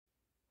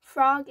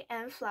Frog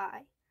and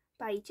Fly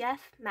by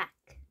Jeff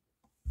Mack.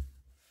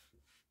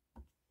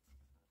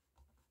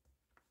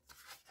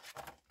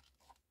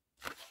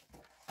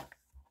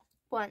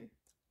 One.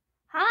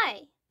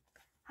 Hi.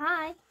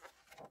 Hi.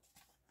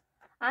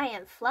 I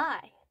am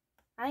Fly.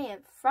 I am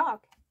Frog.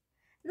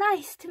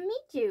 Nice to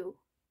meet you.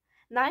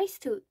 Nice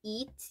to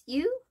eat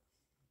you?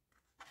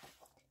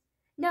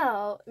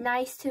 No,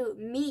 nice to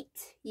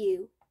meet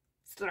you.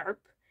 Slurp.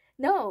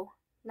 No,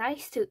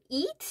 nice to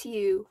eat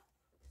you.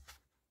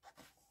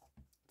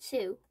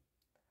 2.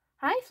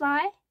 Hi,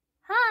 Fly.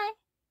 Hi.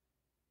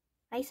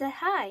 I said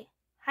hi.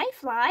 Hi,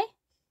 Fly.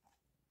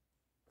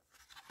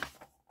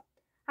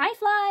 Hi,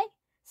 Fly.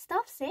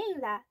 Stop saying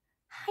that.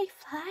 Hi,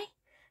 Fly.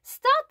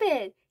 Stop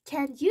it.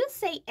 Can't you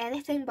say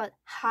anything but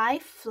hi,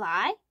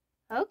 Fly?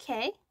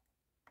 Okay.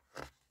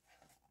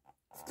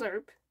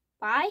 Slurp.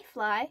 Bye,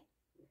 Fly.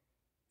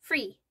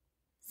 Free.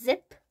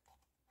 Zip.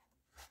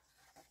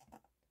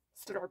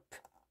 Slurp.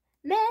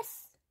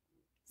 Miss.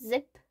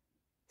 Zip.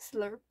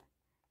 Slurp.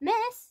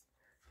 Miss.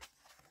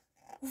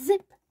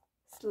 Zip.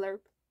 Slurp.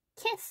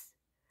 Kiss.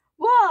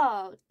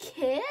 Whoa,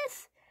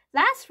 kiss?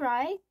 That's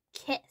right,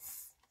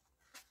 kiss.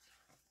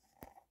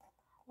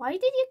 Why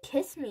did you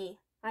kiss me?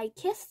 I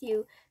kissed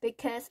you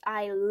because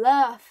I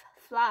love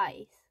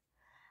flies.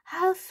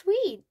 How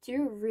sweet. Do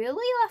you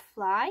really love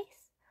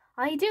flies?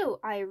 I do.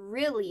 I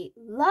really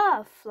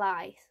love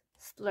flies.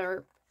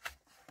 Slurp.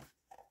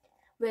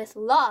 With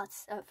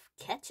lots of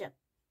ketchup.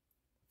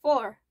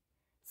 4.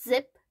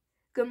 Zip.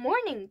 Good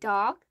morning,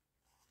 dog.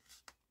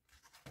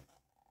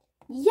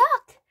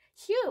 Yuck!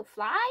 Shoo,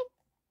 Fly.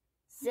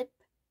 Zip.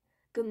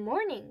 Good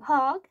morning,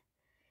 hog.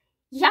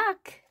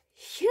 Yuck!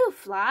 Shoo,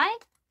 Fly.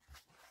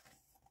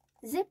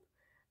 Zip.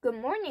 Good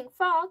morning,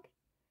 frog.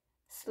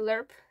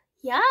 Slurp.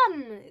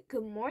 Yum!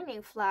 Good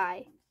morning,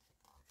 Fly.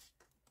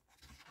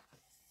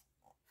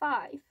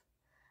 5.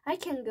 I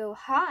can go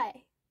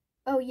high.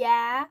 Oh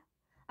yeah?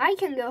 I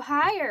can go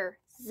higher.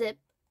 Zip.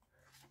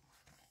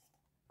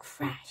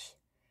 Crash.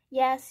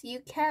 Yes,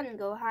 you can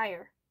go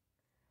higher.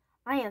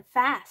 I am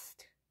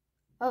fast.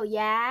 Oh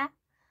yeah?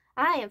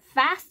 I am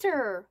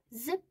faster.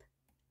 Zip.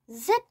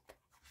 Zip.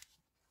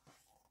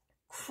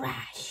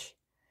 Crash.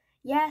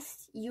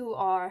 Yes, you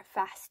are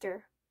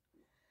faster.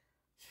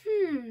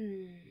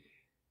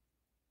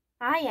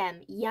 I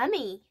am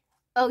yummy.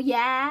 Oh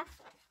yeah?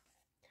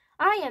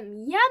 I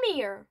am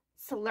yummier.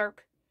 Slurp.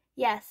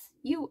 Yes,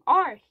 you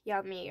are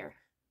yummier.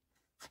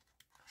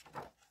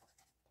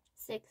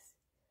 6.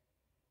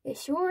 It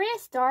sure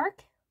is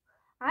dark.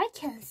 I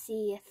can't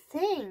see a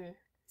thing.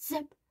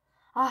 Zip.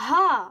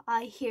 Aha,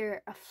 I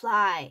hear a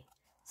fly.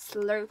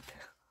 Slurp.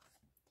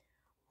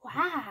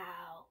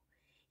 Wow,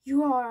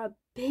 you are a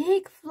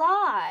big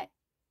fly.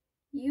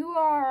 You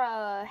are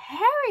a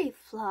hairy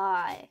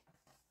fly.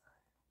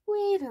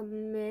 Wait a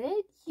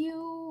minute,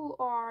 you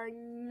are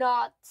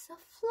not a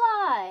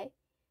fly.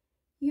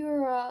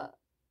 You're a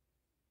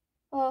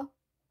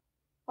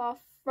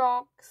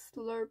frog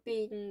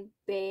slurping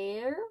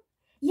bear?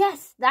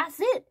 Yes, that's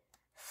it.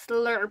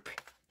 Slurp.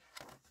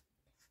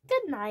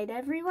 Good night,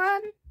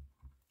 everyone.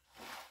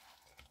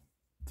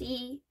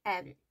 The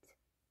end.